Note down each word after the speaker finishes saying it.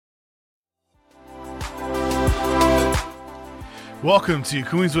Welcome to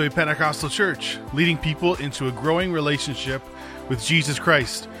Queensway Pentecostal Church, leading people into a growing relationship with Jesus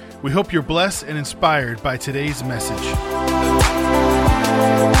Christ. We hope you're blessed and inspired by today's message.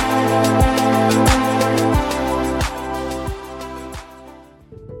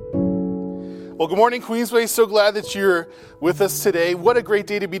 Well, good morning, Queensway. So glad that you're with us today. What a great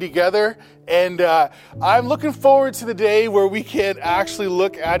day to be together. And I'm looking forward to the day where we can actually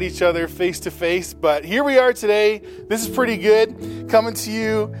look at each other face to face. But here we are today. This is pretty good. Coming to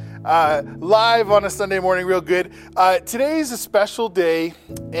you live on a Sunday morning, real good. Today is a special day.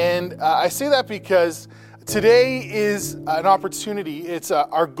 And I say that because today is an opportunity. It's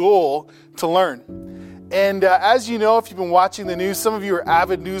our goal to learn. And as you know, if you've been watching the news, some of you are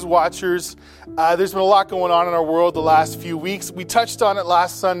avid news watchers. There's been a lot going on in our world the last few weeks. We touched on it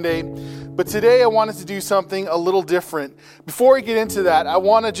last Sunday, but today I wanted to do something a little different. Before we get into that, I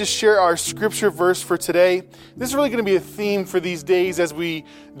want to just share our scripture verse for today. This is really going to be a theme for these days as we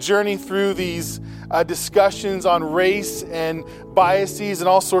journey through these discussions on race and biases and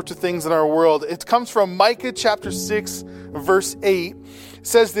all sorts of things in our world. It comes from Micah chapter 6, verse 8. It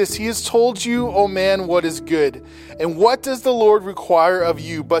says this, "He has told you, O man, what is good. And what does the Lord require of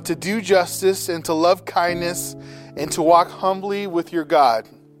you but to do justice and to love kindness and to walk humbly with your God?"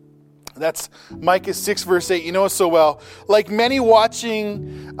 That's Micah 6, verse 8. You know it so well. Like many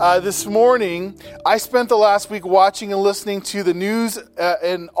watching this morning, I spent the last week watching and listening to the news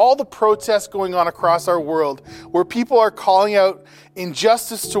and all the protests going on across our world, where people are calling out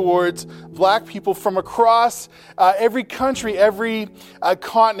injustice towards black people from across every country, every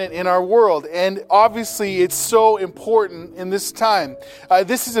continent in our world. And obviously, it's so important in this time.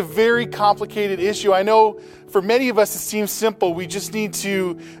 This is a very complicated issue. I know for many of us, it seems simple. We just need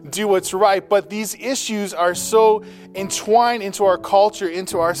to do what's right. But these issues are so entwined into our culture,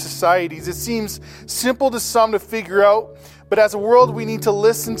 into our societies. It seems simple to some to figure out. But as a world, we need to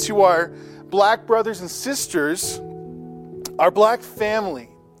listen to our black brothers and sisters, our black family.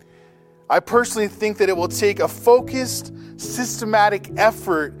 I personally think that it will take a focused, systematic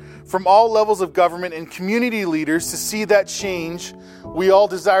effort from all levels of government and community leaders to see that change we all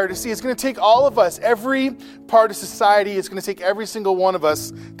desire to see. It's going to take all of us, every part of society. It's going to take every single one of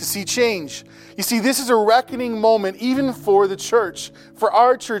us to see change. You see, this is a reckoning moment even for the church, for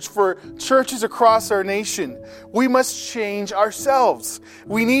our church, for churches across our nation. We must change ourselves.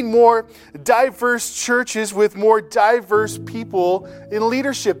 We need more diverse churches with more diverse people in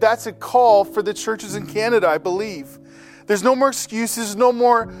leadership. That's a call for the churches in Canada, I believe. There's no more excuses, no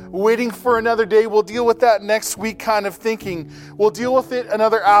more waiting for another day. We'll deal with that next week kind of thinking. We'll deal with it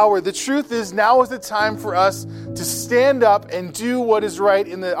another hour. The truth is, now is the time for us to stand up and do what is right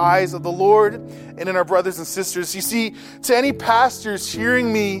in the eyes of the Lord and in our brothers and sisters. You see, to any pastors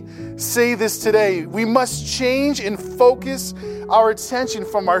hearing me say this today, we must change and focus our attention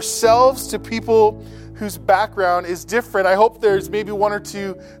from ourselves to people whose background is different. I hope there's maybe one or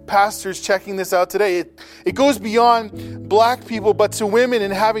two pastors checking this out today. It goes beyond black people, but to women,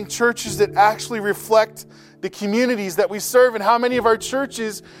 and having churches that actually reflect the communities that we serve. And how many of our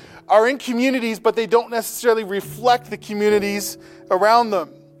churches are in communities, but they don't necessarily reflect the communities around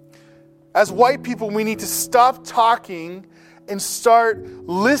them. As white people, we need to stop talking and start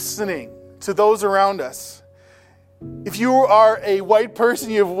listening to those around us. If you are a white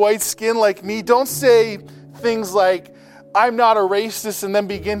person, you have white skin like me, don't say things like, "I'm not a racist," and then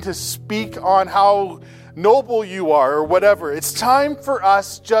begin to speak on how noble you are or whatever. It's time for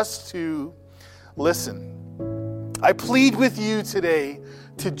us just to listen. I plead with you today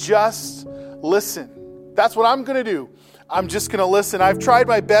to just listen. That's what I'm going to do. I'm just going to listen. I've tried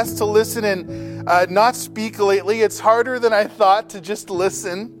my best to listen and not speak lately. It's harder than I thought to just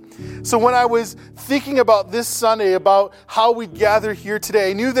listen. So when I was thinking about this Sunday, about how we gather here today,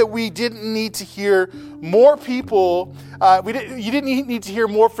 I knew that we didn't need to hear more people. You didn't need to hear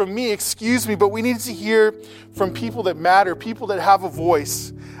more from me, but we needed to hear from people that matter, people that have a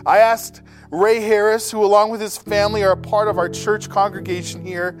voice. I asked Ray Harris, who along with his family are a part of our church congregation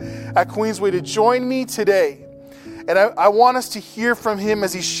here at Queensway, to join me today. And I want us to hear from him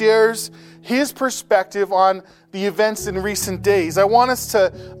as he shares his perspective on the events in recent days. I want us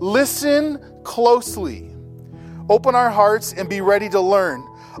to listen closely, open our hearts, and be ready to learn.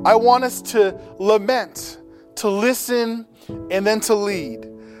 I want us to lament, to listen, and then to lead.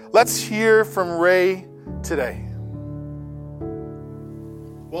 Let's hear from Ray today.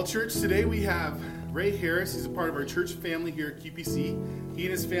 Well, church, today we have Ray Harris. He's a part of our church family here at QPC. He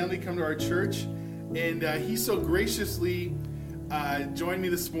and his family come to our church, and he so graciously joined me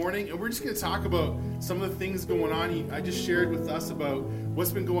this morning, and we're just going to talk about some of the things going on. I just shared with us about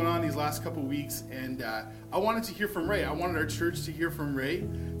what's been going on these last couple weeks, and I wanted to hear from Ray. I wanted our church to hear from Ray,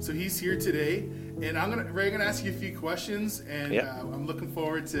 so he's here today. And Ray, I'm going to ask you a few questions, and I'm looking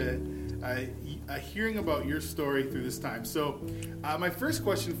forward to hearing about your story through this time. So my first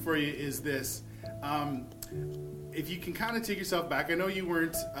question for you is this. If you can kind of take yourself back, I know you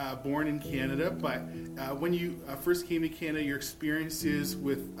weren't born in Canada, but when you first came to Canada, your experiences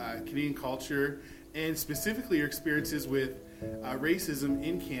with Canadian culture, and specifically your experiences with racism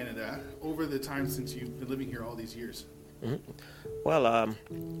in Canada over the time since you've been living here all these years. Mm-hmm. Well,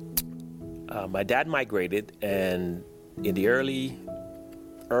 my dad migrated and in the early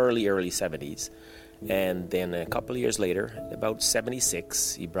 70s, and then a couple of years later, about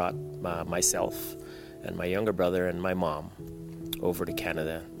 76, he brought myself and my younger brother and my mom over to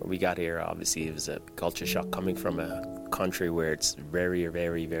Canada. When we got here, obviously it was a culture shock coming from a country where it's very,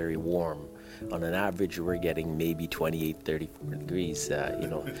 very, very warm. On an average, we're getting maybe 28, 34 degrees,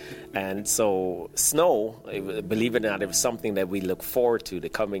 And so snow, believe it or not, it was something that we look forward to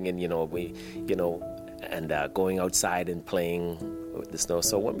coming in, and going outside and playing with the snow.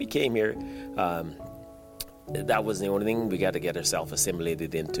 So when we came here, that was the only thing. We got to get ourselves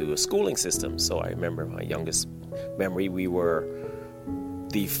assimilated into a schooling system. So I remember my youngest memory, we were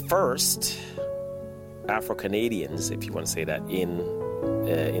the first Afro-Canadians, if you want to say that, in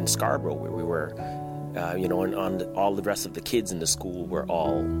Scarborough, where we were, and all the rest of the kids in the school were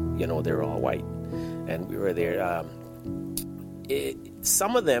all, they were all white. And we were there.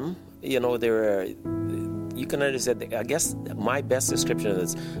 Some of them, they were, you can understand, I guess my best description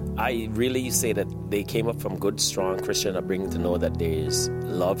is, I really say that they came up from good, strong Christian upbringing to know that there's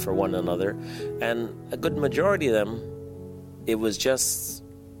love for one another. And a good majority of them, it was just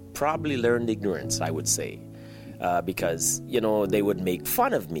probably learned ignorance, I would say. Because, they would make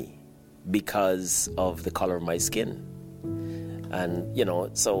fun of me because of the color of my skin. And,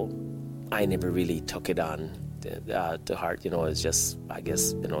 so I never really took it on to heart. It's just, I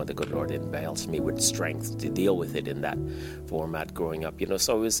guess, the good Lord embellished me with strength to deal with it in that format growing up.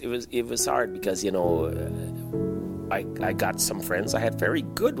 So it was hard because, I got some friends. I had very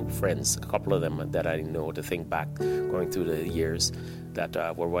good friends, a couple of them that I know to think back going through the years that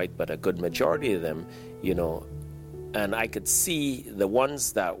were white, but a good majority of them, and I could see the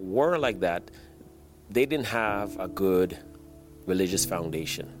ones that were like that, they didn't have a good religious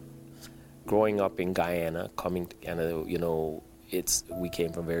foundation. Growing up in Guyana, coming to Canada, we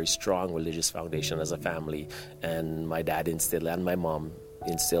came from a very strong religious foundation as a family, and my dad instilled and my mom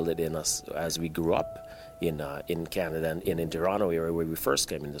instilled it in us as we grew up in Canada and in Toronto area where we first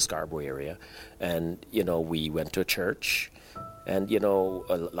came in the Scarborough area, and we went to a church, and a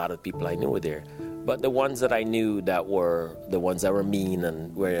lot of people I knew were there. But the ones that I knew that were the ones that were mean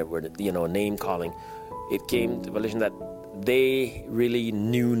and were name calling, it came to the realization that they really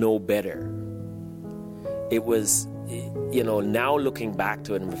knew no better. It was, now looking back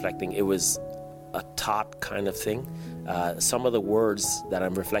to it and reflecting, it was a taught kind of thing. Some of the words that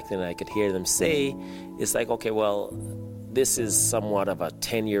I'm reflecting and I could hear them say, it's like, okay, well, this is somewhat of a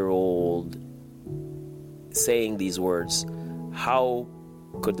 10-year-old saying these words. How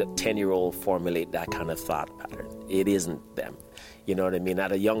could the 10-year-old formulate that kind of thought pattern? It isn't them. You know what I mean?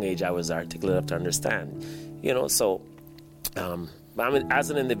 At a young age, I was articulate enough to understand. So as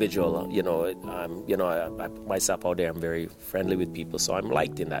an individual, I myself out there, I'm very friendly with people, so I'm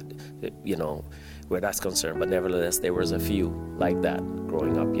liked in that, where that's concerned. But nevertheless, there was a few like that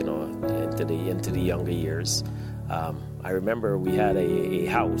growing up, into the younger years. I remember we had a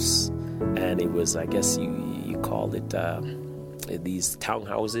house, and it was, I guess you called it these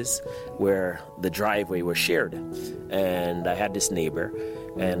townhouses where the driveway was shared. And I had this neighbor,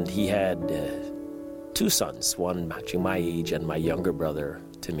 and he had two sons, one matching my age and my younger brother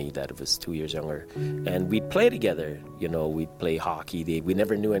to me that was 2 years younger. And we'd play together, we'd play hockey. We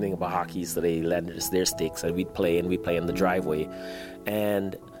never knew anything about hockey, so they lended us their sticks, and we'd play in the driveway.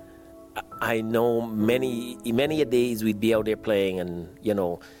 And I know many a days we'd be out there playing, and,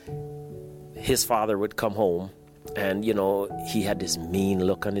 his father would come home, and, he had this mean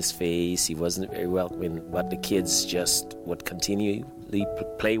look on his face. He wasn't very welcoming, but the kids just would continually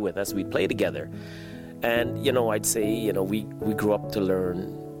play with us. We'd play together. And, I'd say, we grew up to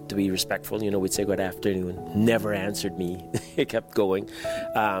learn to be respectful. We'd say good afternoon. Never answered me. It kept going.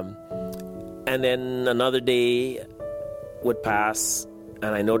 And then another day would pass,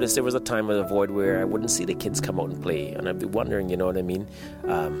 and I noticed there was a time of the void where I wouldn't see the kids come out and play. And I'd be wondering, you know what I mean?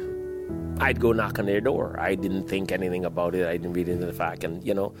 I'd go knock on their door. I didn't think anything about it. I didn't read into the fact. And,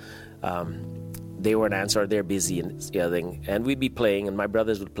 they weren't answering, they're busy and the other thing. And we'd be playing, and my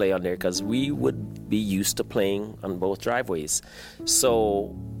brothers would play on there because we would be used to playing on both driveways.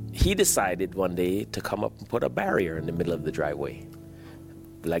 So he decided one day to come up and put a barrier in the middle of the driveway,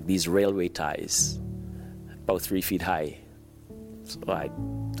 like these railway ties, about 3 feet high. So I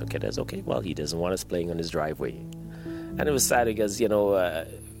took it as, okay, well, he doesn't want us playing on his driveway. And it was sad because,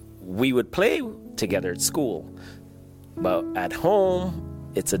 we would play together at school, but at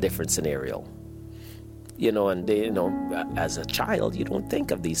home, it's a different scenario. As a child, you don't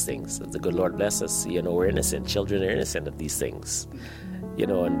think of these things. The good Lord bless us, we're innocent. Children are innocent of these things.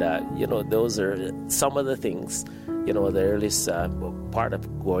 Those are some of the things, the earliest part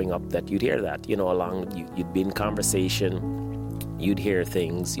of growing up that you'd hear that, you'd be in conversation, you'd hear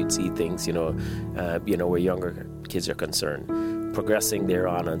things, you'd see things, where younger kids are concerned. Progressing there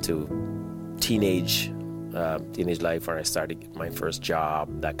on into teenage life, where I started my first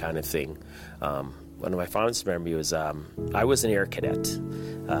job, that kind of thing. One of my fondest memories was I was an air cadet.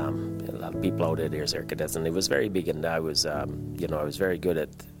 A lot of people out there's air cadets, and it was very big. And I was, I was very good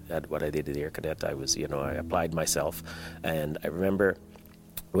at what I did at the air cadet. I was, I applied myself, and I remember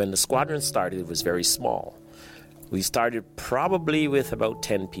when the squadron started, it was very small. We started probably with about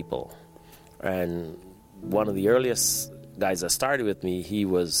 10 people, and one of the earliest guys that started with me, he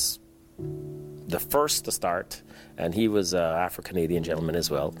was the first to start, and he was an Afro-Canadian gentleman as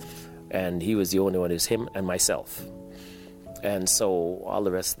well. And he was the only one. It was him and myself. And so all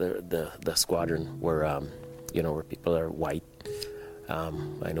the rest of the squadron were, where people are white.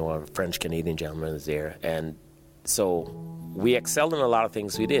 I know a French-Canadian gentleman is there. And so we excelled in a lot of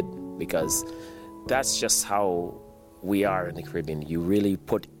things we did, because that's just how we are in the Caribbean. You really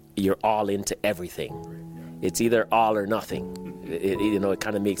put your all into everything. It's either all or nothing. It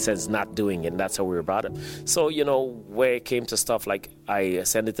kind of makes sense not doing it, and that's how we were brought up. So, where it came to stuff like I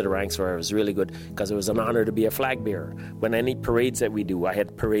ascended to the ranks where I was really good, because it was an honor to be a flag bearer. When any parades that we do, I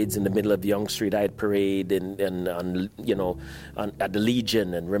had parades in the middle of Yonge Street, I had parade at the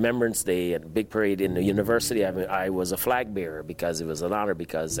Legion and Remembrance Day, and big parade in the university. I was a flag bearer because it was an honor,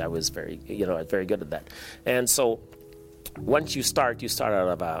 because I was very good at that. And so once you start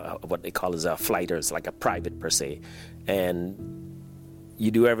out of what they call as a flighters, like a private per se, and you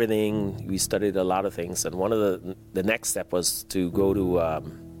do everything. We studied a lot of things, and one of the next step was to go to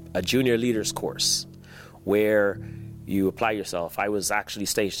a junior leaders course, where you apply yourself. I was actually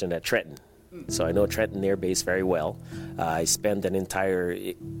stationed at Trenton, so I know Trenton Air Base very well. I spent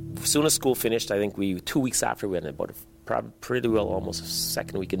as soon as school finished, I think 2 weeks after, we went about pretty well almost the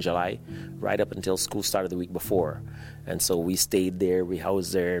second week in July, right up until school started the week before. And so we stayed there, we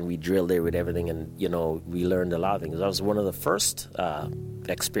housed there, and we drilled there with everything, and we learned a lot of things. That was one of the first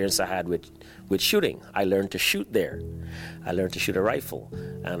experience I had with shooting. I learned to shoot there. I learned to shoot a rifle,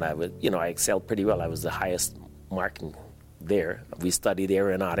 and I excelled pretty well. I was the highest marking there. We studied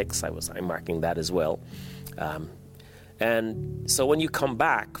aeronautics. I'm marking that as well. And so when you come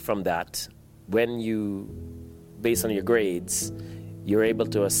back from that, based on your grades, you're able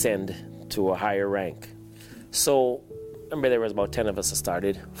to ascend to a higher rank. So, remember, there was about 10 of us that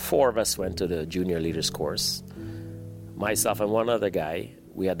started. 4 of us went to the junior leaders course. Myself and one other guy,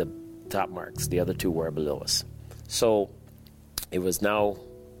 we had the top marks. The other 2 were below us. So, it was now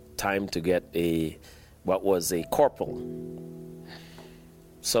time to get what was a corporal.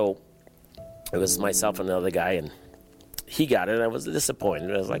 So, it was myself and another guy, and he got it, and I was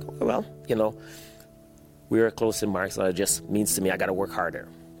disappointed. I was like, well, we were close in marks, so it just means to me I got to work harder.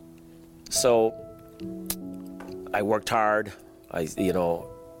 So I worked hard.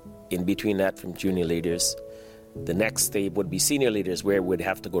 In between that, from junior leaders, the next step would be senior leaders, where we'd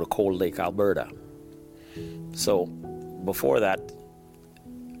have to go to Cold Lake, Alberta. So before that,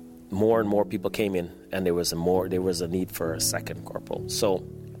 more and more people came in, and there was a need for a second corporal. So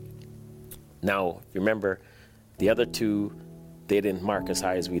now, remember, the other 2, they didn't mark as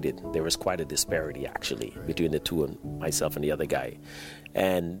high as we did. There was quite a disparity, actually, between the 2 and myself and the other guy.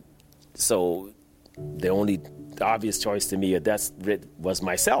 And so the only obvious choice to me was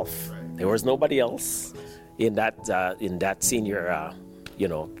myself. There was nobody else in that senior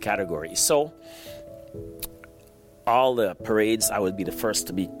category. So all the parades, I would be the first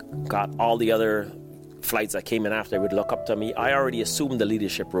to be caught. All the other flights that came in after would look up to me. I already assumed the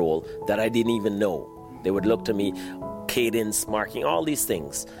leadership role that I didn't even know. They would look to me, cadence, marking, all these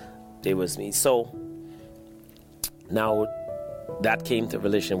things. It was me. So now that came to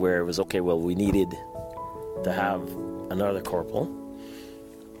fruition, where it was, okay, well, we needed to have another corporal.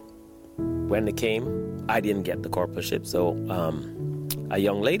 When it came, I didn't get the corporalship, so a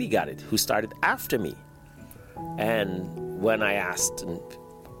young lady got it who started after me. And when I asked and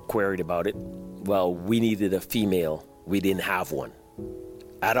queried about it, well, we needed a female. We didn't have one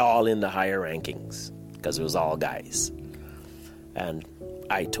at all in the higher rankings because it was all guys. And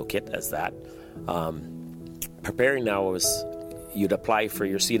I took it as that. Preparing now was you'd apply for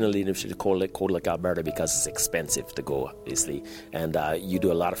your senior leadership to Cold Lake, Alberta, because it's expensive to go, obviously. And you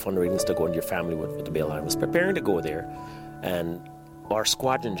do a lot of fundraisers to go into your family with the bill. I was preparing to go there, and our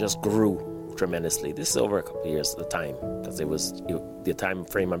squadron just grew tremendously. This is over a couple of years at the time, because the time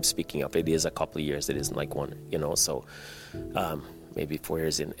frame I'm speaking of, it is a couple of years. It isn't like one, so maybe 4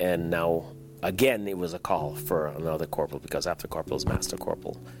 years in. And now, again, it was a call for another corporal, because after corporal is master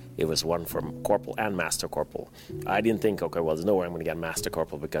corporal. It was one for corporal and master corporal. I didn't think, okay, well, there's no way I'm going to get master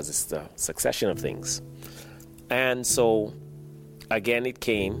corporal because it's the succession of things. And so, again, it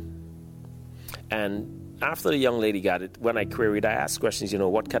came. And after the young lady got it, when I queried, I asked questions,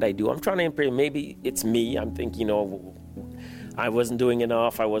 what could I do? I'm trying to improve. Maybe it's me. I'm thinking, I wasn't doing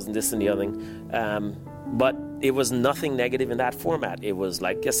enough. I wasn't this and the other thing. But it was nothing negative in that format. It was,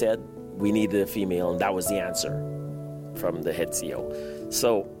 like I said, we needed a female, and that was the answer from the head CEO.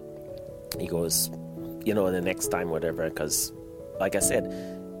 So he goes, the next time, whatever, because, like I said,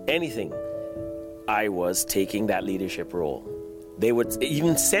 anything, I was taking that leadership role. They would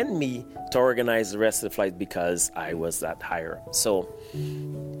even send me to organize the rest of the flight because I was that higher. So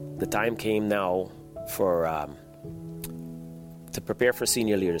the time came now for to prepare for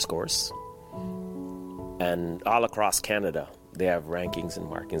senior leaders course. And all across Canada, they have rankings and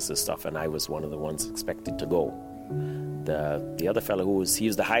markings and stuff, and I was one of the ones expected to go. The other fellow he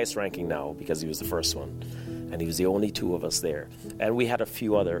was the highest ranking now because he was the first one, and he was the only two of us there. And we had a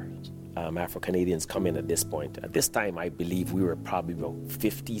few other Afro-Canadians come in at this point. At this time, I believe we were probably about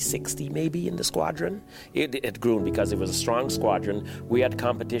 50, 60 maybe in the squadron. It had grown because it was a strong squadron. We had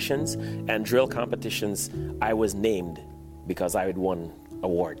competitions and drill competitions. I was named because I had won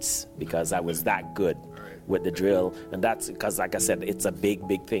awards because I was that good with the drill. And that's because, like I said, it's a big,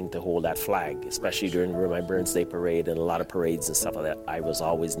 big thing to hold that flag, especially during my Burns Day parade and a lot of parades and stuff like that. I was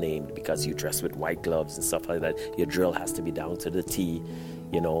always named because you dress with white gloves and stuff like that. Your drill has to be down to the T,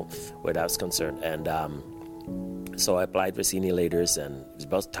 where that's concerned. And so I applied for senior leaders, and it was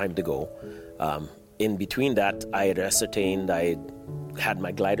about time to go. In between that, I had ascertained I had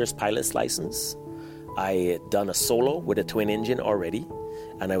my glider's pilot's license. I had done a solo with a twin engine already.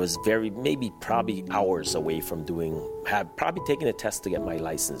 And I was probably hours away from had probably taken a test to get my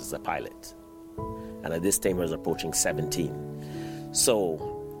license as a pilot. And at this time I was approaching 17. So,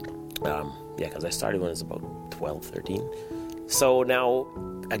 because I started when I was about 12, 13. So now,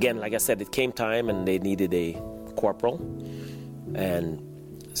 again, like I said, it came time and they needed a corporal. And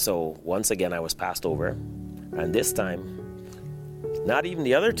so once again I was passed over. And this time, not even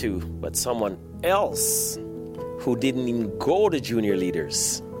the other two, but someone else who didn't even go to junior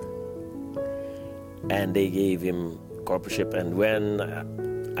leaders. And they gave him corporalship. And when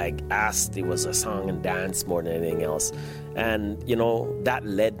I asked, it was a song and dance more than anything else. And, that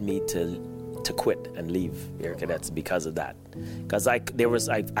led me to quit and leave Air Cadets because of that. Because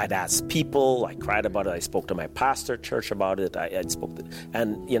I'd asked people, I cried about it, I spoke to my pastor church about it, I'd spoke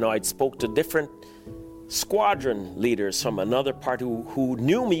to different squadron leaders from another part who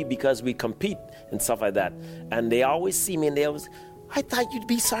knew me because we compete and stuff like that. And they always see me and I thought you'd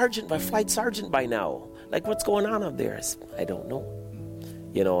be flight sergeant by now. Like, what's going on up there? I don't know.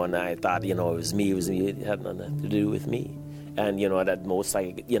 And I thought, it was me, it had nothing to do with me. And, at most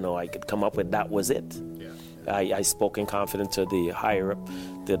I could come up with, that was it. Yeah. I spoke in confidence to the higher up,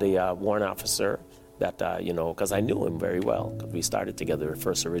 to the warrant officer, that, because I knew him very well, because we started together at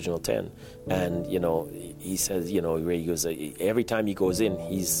First Original 10. And, he says, Ray, he goes, every time he goes in,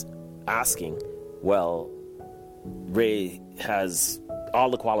 he's asking, well, Ray has all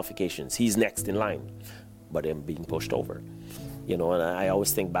the qualifications. He's next in line, but I'm being pushed over. And I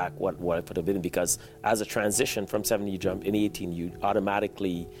always think back what I could have been, because as a transition from 70, you jump in 18, you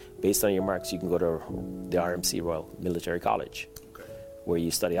automatically, based on your marks, you can go to the RMC, Royal Military College, where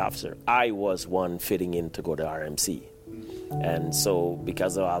you study officer. I was one fitting in to go to RMC. And so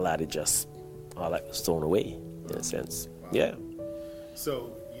because of all that, all that was thrown away, in a sense. Wow. Yeah.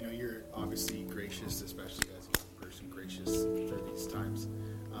 So, you're obviously gracious, especially as a young person, gracious through these times.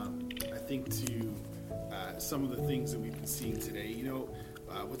 I think to some of the things that we've been seeing today,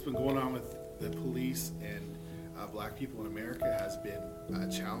 what's been going on with the police and black people in America has been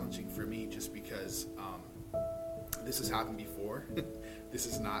challenging for me, just because this has happened before. This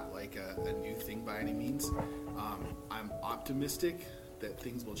is not like a new thing by any means. I'm optimistic that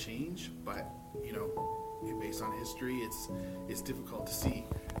things will change, but based on history, it's difficult to see.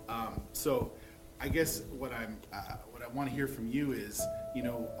 So I guess what I want to hear from you is, you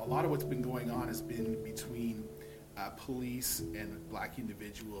know, a lot of what's been going on has been between police and black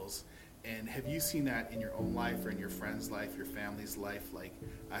individuals. And have you seen that in your own life or in your friend's life, your family's life? Like,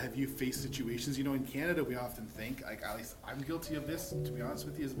 have you faced situations? You know, in Canada, we often think, like, at least I'm guilty of this, to be honest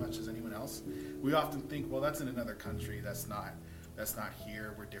with you, as much as anyone else. We often think, well, that's in another country. That's not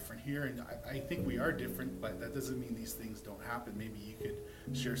here. We're different here. And I think we are different, but that doesn't mean these things don't happen. Maybe you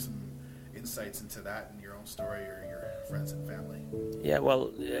could share some insights into that in your own story or your friends and family. Yeah,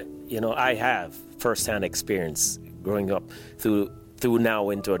 well, you know, I have firsthand experience growing up through now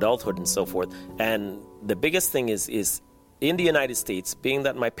into adulthood and so forth. And the biggest thing is in the United States, being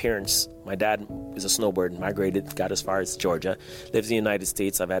that my dad is a snowbird, migrated, got as far as Georgia, lives in the United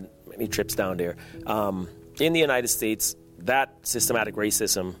States. I've had many trips down there. In the United States, that systematic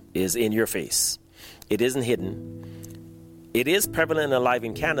racism is in your face. It isn't hidden. It is prevalent and alive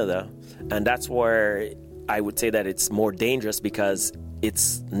in Canada, and that's where I would say that it's more dangerous because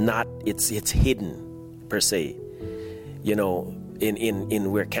it's hidden per se. You know,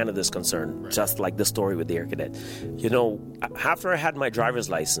 in where Canada's concerned, right. Just like the story with the Air Cadet. You know, after I had my driver's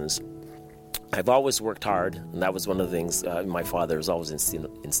license, I've always worked hard, and that was one of the things my father has always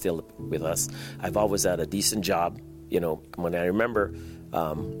instilled with us. I've always had a decent job. You know, when I remember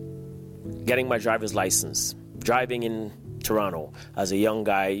getting my driver's license, driving in Toronto as a young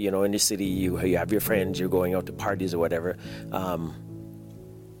guy, you know, in the city, you have your friends, you're going out to parties or whatever,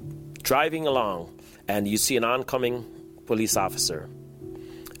 driving along, and you see an oncoming police officer.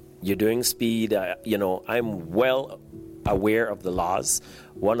 You're doing speed. You know, I'm well aware of the laws.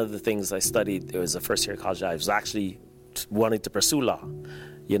 One of the things I studied, it was the first year of college, I was actually wanting to pursue law.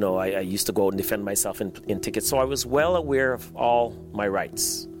 You know, I used to go and defend myself in tickets. So I was well aware of all my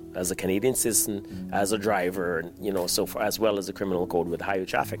rights as a Canadian citizen, as a driver, and, you know, so far, as well as the Criminal Code with the Highway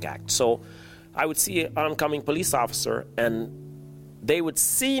Traffic Act. So I would see an oncoming police officer, and they would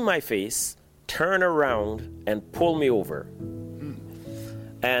see my face, turn around and pull me over.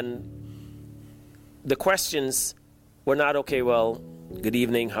 And the questions were not, okay, well, good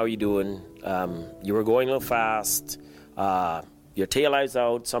evening, how are you doing? You were going a little fast, your taillight's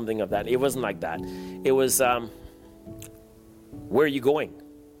out, something of that. It wasn't like that. It was, where are you going?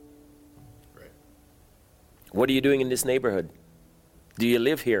 Right. What are you doing in this neighborhood? Do you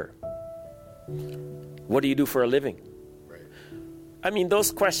live here? What do you do for a living? I mean,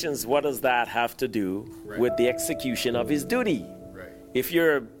 those questions, what does that have to do with the execution of his duty? Right. If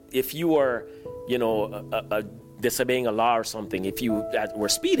you are, you know, disobeying a law or something, if you were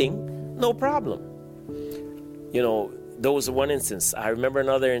speeding, no problem. You know, there was one instance. I remember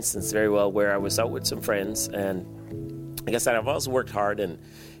another instance very well where I was out with some friends, and like I said, I've always worked hard, and,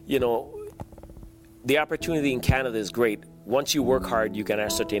 you know, the opportunity in Canada is great. Once you work hard, you can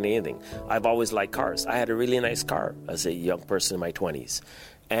ascertain anything. I've always liked cars. I had a really nice car as a young person in my 20s.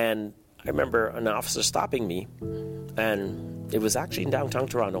 And I remember an officer stopping me, and it was actually in downtown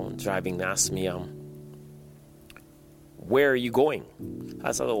Toronto, driving, and asked me, where are you going?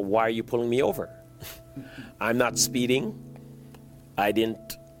 I said, well, why are you pulling me over? I'm not speeding. I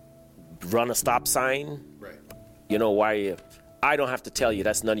didn't run a stop sign. Right. You know, why are you? I don't have to tell you.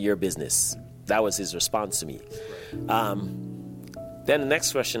 That's none of your business. That was his response to me. Right. Then the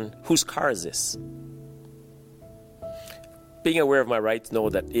next question, whose car is this? Being aware of my rights, know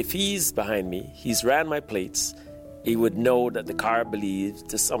that if he's behind me, he's ran my plates, he would know that the car believes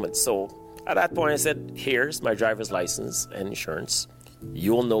to someone. So at that point I said, here's my driver's license and insurance.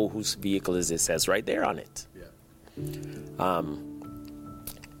 You'll know whose vehicle is. It says right there on it. Yeah.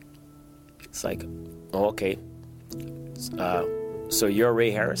 It's like, oh, okay. So you're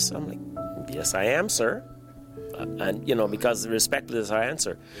Ray Harris? I'm like, yes, I am, sir. And, you know, because respect is our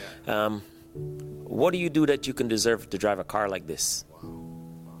answer. Yeah. What do you do that you can deserve to drive a car like this?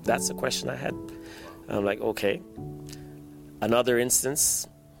 That's the question I had. I'm like, okay. Another instance,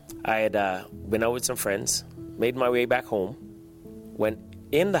 I had been out with some friends, made my way back home, went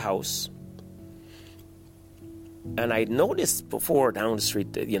in the house, and I noticed before down the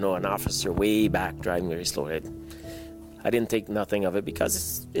street, you know, an officer way back driving very slow. I didn't think nothing of it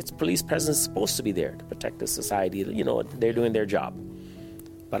because it's police presence supposed to be there to protect the society. You know, they're doing their job.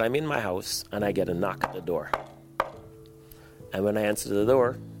 But I'm in my house, and I get a knock at the door. And when I answer the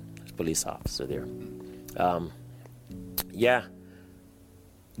door, there's a police officer there. Yeah.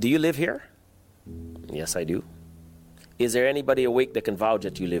 Do you live here? Yes, I do. Is there anybody awake that can vouch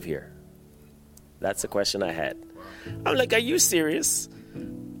that you live here? That's the question I had. I'm like, are you serious?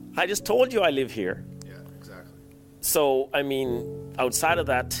 I just told you I live here. Yeah, exactly. So, I mean, outside of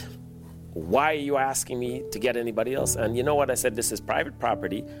that, why are you asking me to get anybody else? And you know what? I said, this is private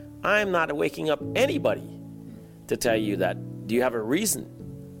property. I'm not waking up anybody to tell you that. Do you have a reason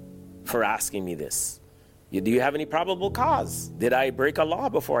for asking me this? Do you have any probable cause? Did I break a law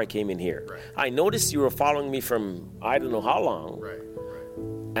before I came in here? Right. I noticed you were following me from I don't know how long. Right.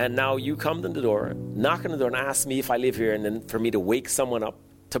 And now you come to the door, knock on the door, and ask me if I live here, and then for me to wake someone up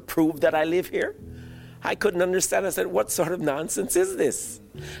to prove that I live here? I couldn't understand. I said, what sort of nonsense is this?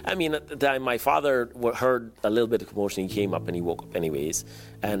 I mean, at the time, my father heard a little bit of commotion. He came up and he woke up anyways.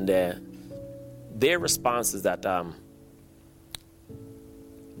 And their response is that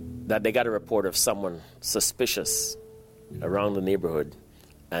they got a report of someone suspicious around the neighborhood,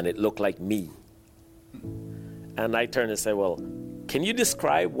 and it looked like me. And I turned and said, well, can you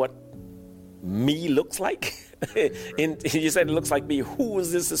describe what me looks like? You said it looks like me. Who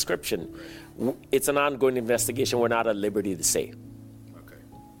is this description? It's an ongoing investigation. We're not at liberty to say.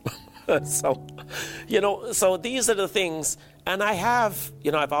 Okay. So these are the things. And I have,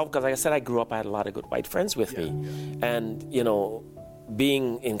 because like I said, I grew up, I had a lot of good white friends with me. And,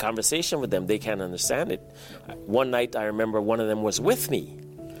 being in conversation with them, they can't understand it. One night, I remember one of them was with me,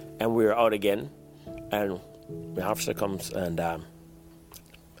 and we were out again, and the officer comes, and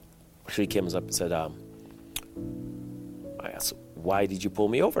she comes up and said, I asked, why did you pull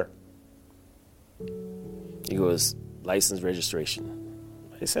me over? He goes, license registration.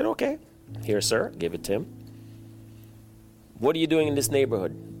 I said, okay, here, sir, give it to him. What are you doing in this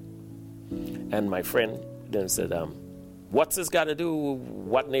neighborhood? And my friend then said, what's this got to do?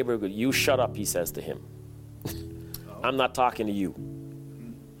 What neighborhood? You shut up, he says to him. I'm not talking to you.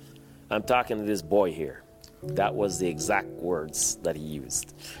 I'm talking to this boy here. That was the exact words that he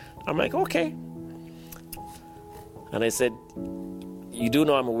used. I'm like, okay. And I said, you do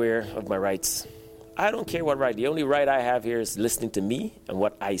know I'm aware of my rights. I don't care what right. The only right I have here is listening to me and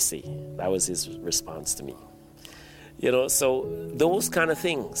what I say. That was his response to me. So those kind of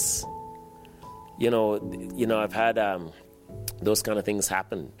things. I've had those kind of things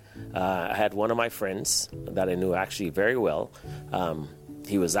happen. I had one of my friends that I knew actually very well.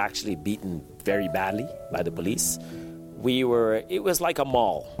 He was actually beaten very badly by the police. It was like a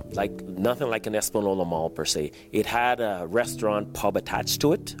mall, like nothing like an Espanola Mall per se. It had a restaurant pub attached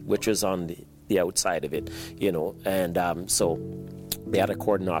to it, which was on the outside of it, and so they had a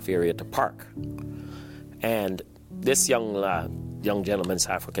cordon off area to park. And this young gentleman,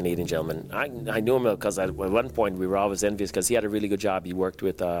 Afro-Canadian gentleman, I knew him because at one point we were always envious because he had a really good job. He worked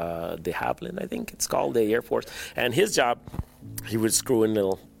with de Havilland, I think it's called, the Air Force. And his job, he would screw in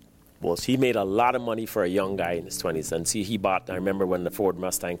little bulls. He made a lot of money for a young guy in his 20s. And see, I remember when the Ford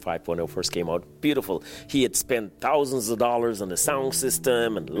Mustang 5.0 first came out, beautiful. He had spent thousands of dollars on the sound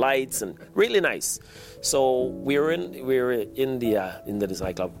system and lights, and really nice. So we were in the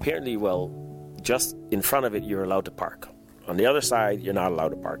design club. Apparently, just in front of it, you're allowed to park. On the other side, you're not allowed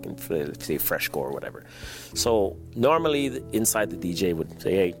to park in, say, Freshco or whatever. So normally, inside the DJ would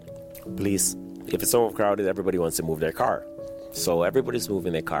say, hey, please, if it's overcrowded, everybody wants to move their car. So everybody's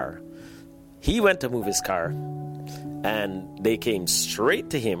moving their car. He went to move his car, and they came straight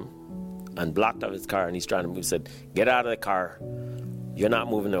to him and blocked up his car, and he's trying to move. He said, get out of the car. You're not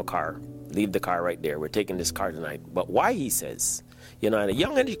moving no car. Leave the car right there. We're taking this car tonight. But why, he says, and a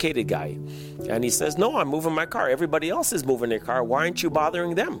young, educated guy. And he says, no, I'm moving my car. Everybody else is moving their car. Why aren't you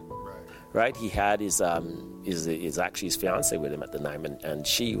bothering them? Right? He had his fiancée with him at the time, and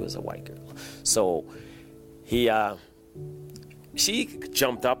she was a white girl. So she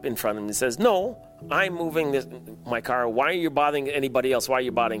jumped up in front of him and says, no, I'm moving my car. Why are you bothering anybody else? Why are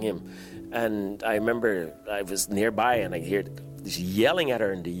you bothering him? And I remember I was nearby, and I heard just yelling at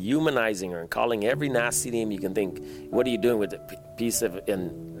her and dehumanizing her and calling every nasty name you can think. What are you doing with a piece of,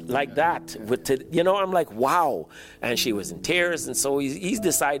 and like that? I'm like, wow. And she was in tears, and so he's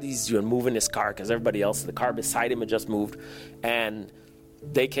decided he's moving his car because everybody else, the car beside him had just moved. And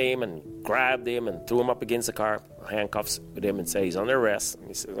they came and grabbed him and threw him up against the car, handcuffs with him, and said he's under arrest. And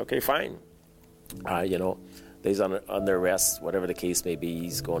he said, okay, fine. He's under arrest, whatever the case may be.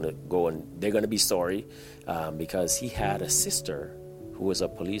 He's going to go, and they're going to be sorry because he had a sister who was a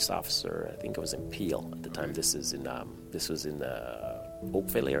police officer. I think it was in Peel at the time. This was in the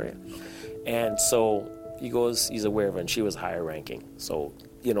Oakville area, and so he goes. He's aware of it, and she was higher ranking. So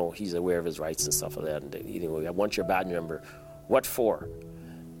he's aware of his rights and stuff like that. And I want your badge number. What for?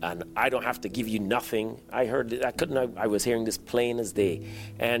 And I don't have to give you nothing. I was hearing this plain as day,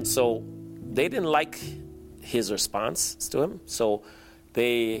 and so they didn't like his response to him. So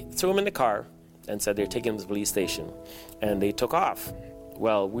they threw him in the car and said they're taking him to the police station. And they took off.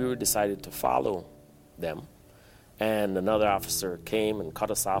 Well, we decided to follow them and another officer came and cut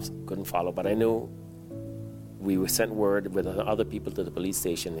us off, couldn't follow, but I knew we sent word with other people to the police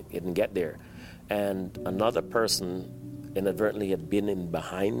station, it didn't get there. And another person inadvertently had been in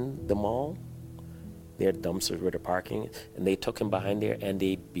behind the mall. They had dumpsters where they're parking, and they took him behind there, and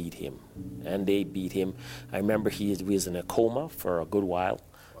they beat him. I remember he was in a coma for a good while,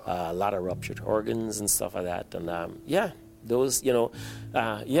 a lot of ruptured organs and stuff like that. And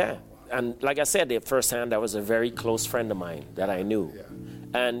And like I said, firsthand, that was a very close friend of mine that I knew. Yeah.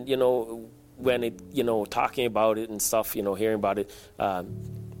 And, when talking about it and stuff, hearing about it,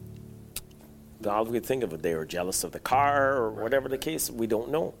 all we think of it, they were jealous of the car or whatever the case, we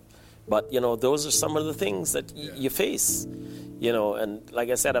don't know. But, those are some of the things that you face, and like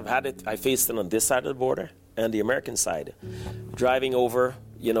I said, I faced it on this side of the border and the American side. Driving over,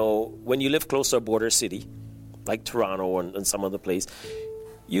 when you live close to a border city, like Toronto and some other place,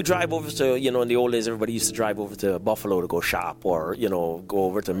 you drive over to, in the old days, everybody used to drive over to Buffalo to go shop or, go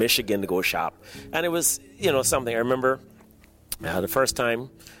over to Michigan to go shop. And it was, something. I remember the first time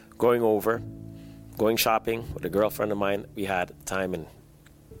going shopping with a girlfriend of mine we had at the time and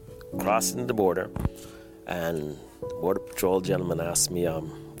crossing the border. And the Border Patrol gentleman asked me,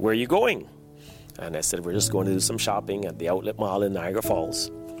 where are you going? And I said, we're just going to do some shopping at the Outlet Mall in Niagara Falls.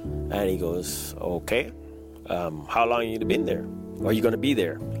 And he goes, okay. How long have you been there? Are you going to be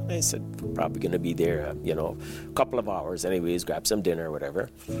there? I said, probably going to be there, a couple of hours anyways, grab some dinner or whatever.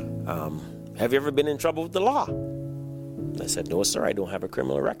 Have you ever been in trouble with the law? I said, no, sir, I don't have a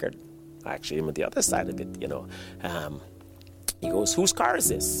criminal record. Actually, I'm at the other side of it, He goes, whose car is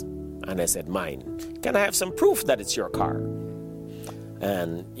this? And I said, mine. Can I have some proof that it's your car?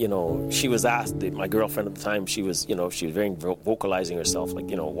 And, she was asked, my girlfriend at the time, she was very vocalizing herself, like,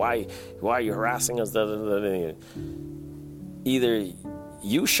 why are you harassing us? Either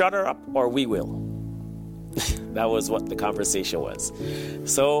you shut her up or we will. That was what the conversation was.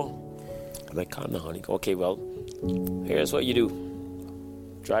 So I'm like, calm down, honey. Okay, well, here's what you do.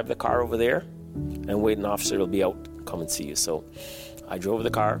 Drive the car over there and wait, an officer will be out, come and see you. So I drove the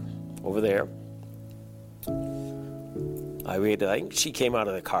car over there. I waited. I think she came out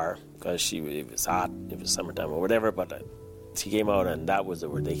of the car because it was hot. It was summertime or whatever, but she came out, and that was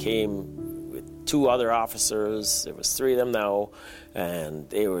where they came with 2 other officers. There was 3 of them now, and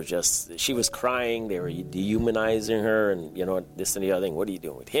they were she was crying. They were dehumanizing her, and this and the other thing. What are you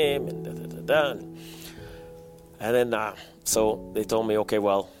doing with him? And da-da-da-da. And then, so they told me, okay,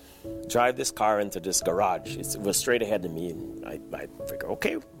 well, drive this car into this garage. It was straight ahead of me, and I figured,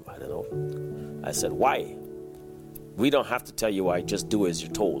 okay, I don't know. I said, why? We don't have to tell you why, just do as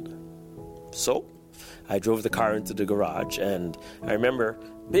you're told. So I drove the car into the garage, and I remember,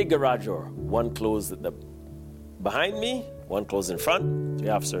 big garage door, one closed behind me, one closed in front.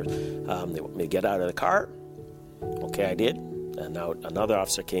 The officers, they want me to get out of the car. Okay, I did. And now another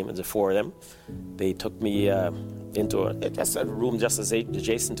officer came, and the 4 of them. They took me into a room just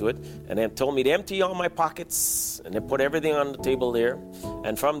adjacent to it, and then told me to empty all my pockets, and then put everything on the table there,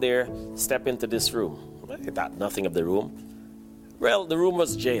 and from there, step into this room. I thought nothing of the room. Well, the room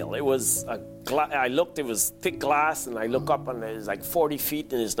was jail. It was I looked, it was thick glass, and I look up, and it's like 40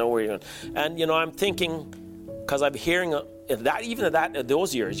 feet, and there's nowhere. And, I'm thinking, because I'm hearing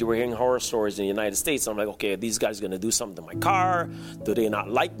those years, you were hearing horror stories in the United States. I'm like, okay, are these guys going to do something to my car? Do they not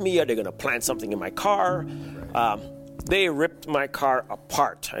like me? Are they going to plant something in my car? They ripped my car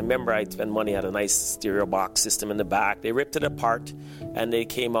apart. I remember I'd spent money, had a nice stereo box system in the back. They ripped it apart, and they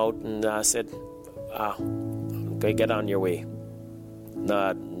came out and said, okay, get on your way.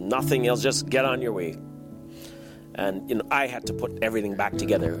 Nothing else, just get on your way. And, I had to put everything back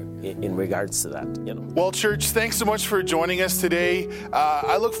together in regards to that, Well, church, thanks so much for joining us today.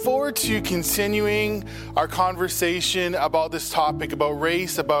 I look forward to continuing our conversation about this topic, about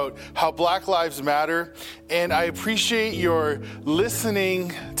race, about how Black Lives Matter. And I appreciate your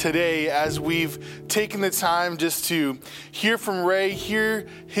listening today as we've taken the time just to hear from Ray, hear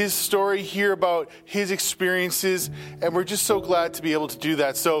his story, hear about his experiences. And we're just so glad to be able to do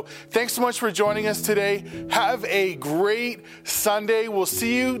that. So thanks so much for joining us today. Have a great Sunday. We'll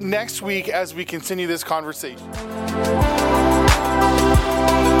see you next week as we continue this conversation.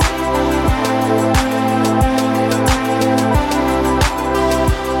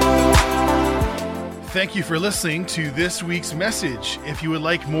 Thank you for listening to this week's message. If you would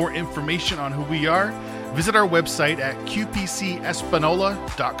like more information on who we are, visit our website at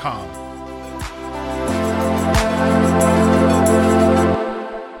qpcespanola.com.